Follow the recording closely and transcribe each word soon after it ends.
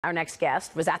Our next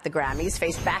guest was at the Grammys,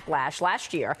 faced backlash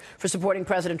last year for supporting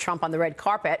President Trump on the red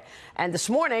carpet. And this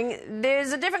morning,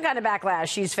 there's a different kind of backlash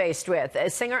she's faced with.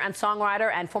 A singer and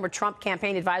songwriter and former Trump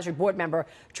campaign advisory board member,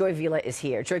 Joy Vila, is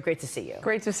here. Joy, great to see you.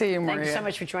 Great to see you, Maria. Thank you so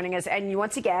much for joining us. And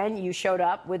once again, you showed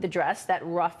up with a dress that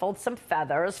ruffled some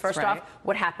feathers. First off,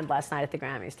 what happened last night at the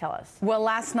Grammys? Tell us. Well,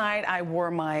 last night I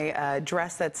wore my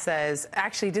dress that says,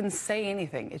 actually didn't say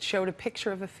anything. It showed a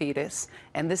picture of a fetus.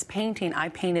 And this painting I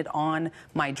painted on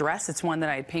my dress. It's one that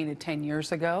I had painted 10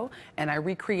 years ago, and I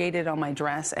recreated on my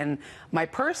dress. And my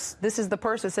purse, this is the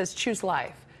purse that says Choose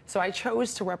Life. So I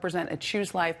chose to represent a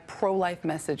Choose Life, pro-life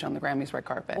message on the Grammys red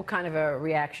carpet. What kind of a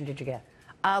reaction did you get?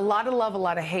 A lot of love, a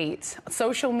lot of hate.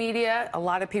 Social media, a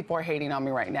lot of people are hating on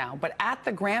me right now. But at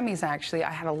the Grammys, actually,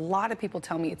 I had a lot of people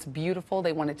tell me it's beautiful.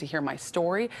 They wanted to hear my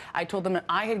story. I told them that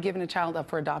I had given a child up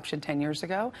for adoption 10 years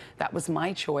ago. That was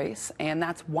my choice, and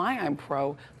that's why I'm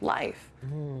pro-life.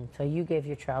 So you gave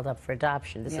your child up for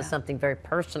adoption. This is something very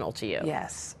personal to you.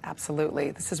 Yes,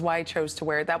 absolutely. This is why I chose to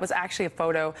wear it. That was actually a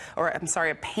photo, or I'm sorry,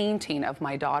 a painting of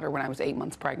my daughter when I was 8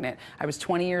 months pregnant. I was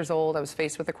 20 years old. I was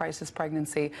faced with a crisis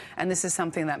pregnancy, and this is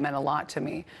something that meant a lot to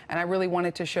me. And I really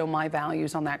wanted to show my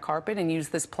values on that carpet and use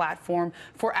this platform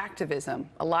for activism.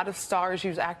 A lot of stars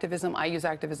use activism. I use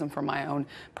activism for my own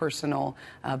personal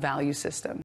value system.